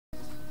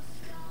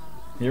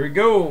Here we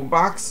go,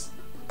 box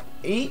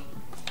 8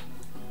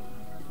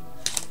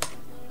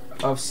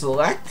 of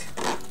Select.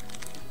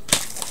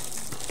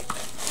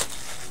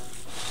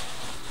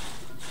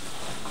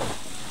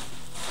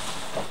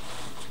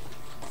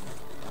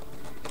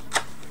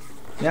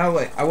 Now,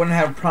 like, I wouldn't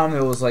have a problem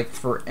if it was like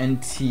for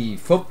NT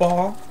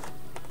football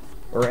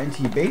or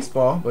NT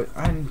baseball, but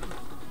I'm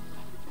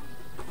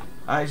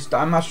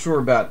not sure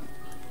about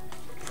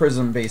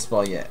Prism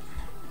baseball yet.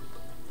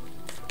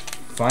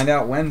 Find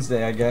out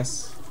Wednesday, I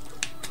guess.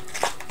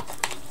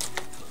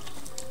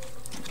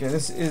 Okay,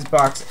 this is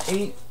box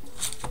 8.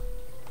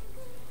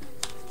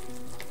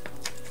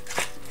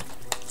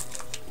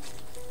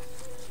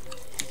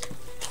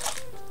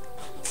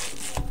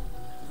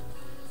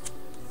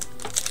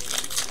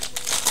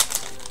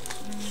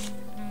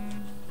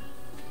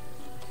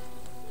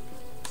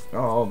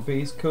 All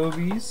base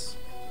Kobe's.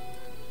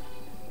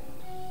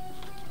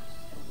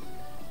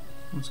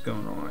 What's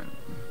going on?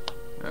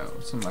 Oh,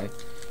 somebody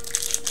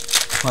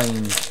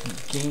playing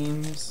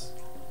games.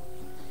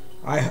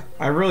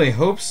 I really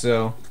hope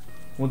so.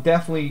 We'll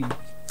definitely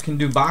can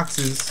do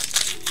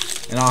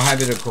boxes, and I'll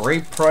have it at a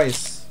great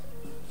price.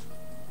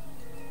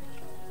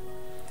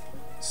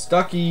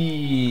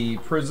 Stucky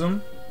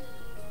Prism.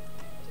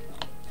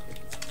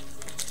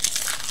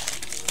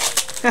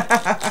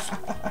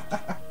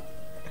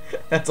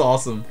 That's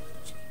awesome.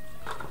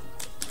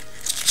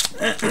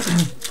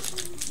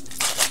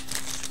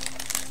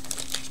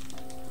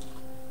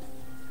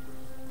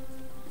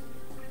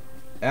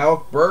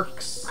 Alec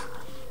Burks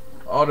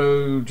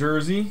auto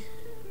jersey,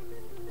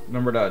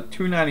 numbered at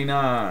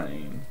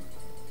 $2.99.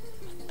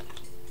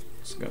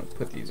 Just gonna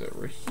put these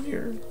over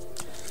here.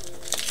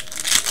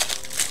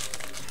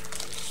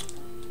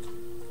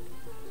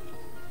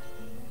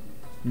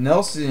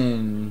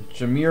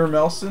 Jameer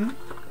Nelson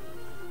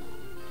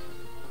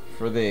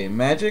for the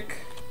Magic.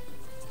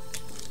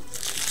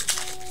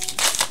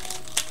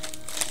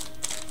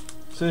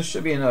 So there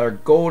should be another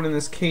gold in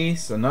this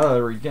case,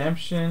 another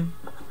redemption.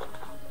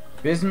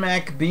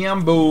 Bismack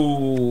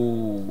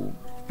Bimbo.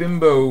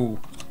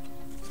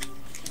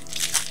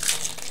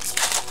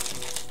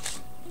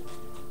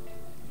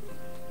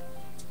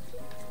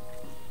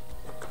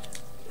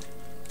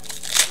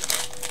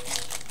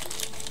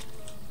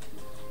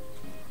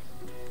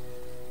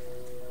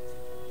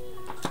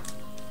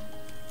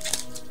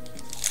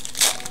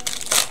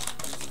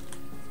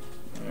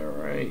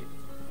 Alright.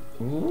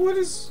 What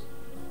is...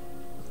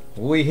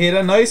 We hit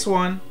a nice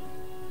one.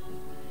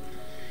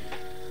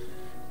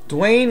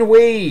 Dwayne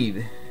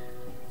Wade.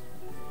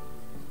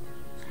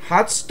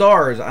 Hot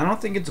Stars. I don't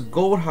think it's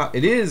gold hot.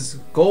 It is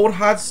gold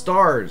hot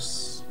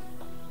stars.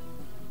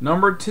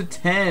 Numbered to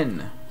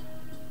 10.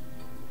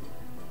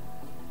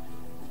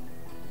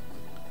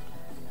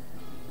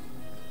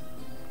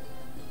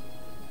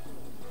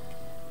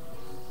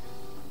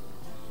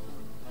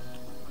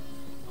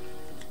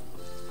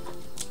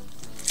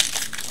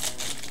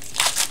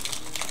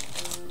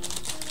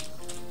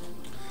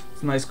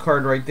 It's a nice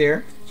card right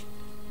there.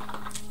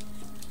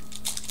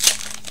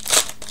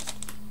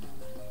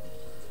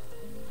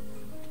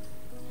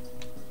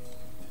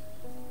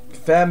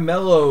 Fab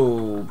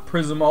Mellow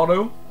Prism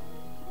Auto.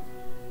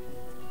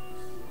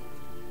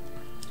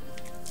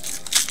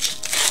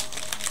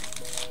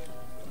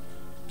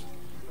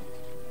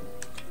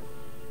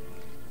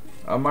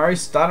 Amari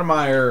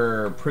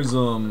Stoudemire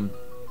Prism.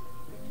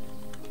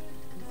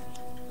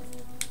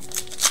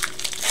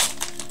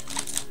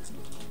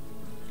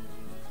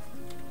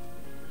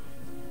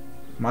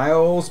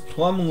 Miles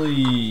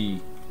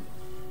Plumlee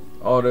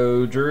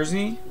auto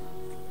jersey.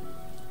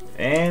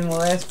 And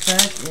last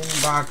pack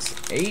in box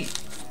 8.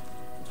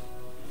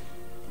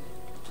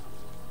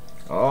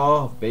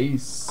 Oh,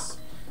 base.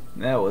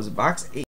 That was box 8.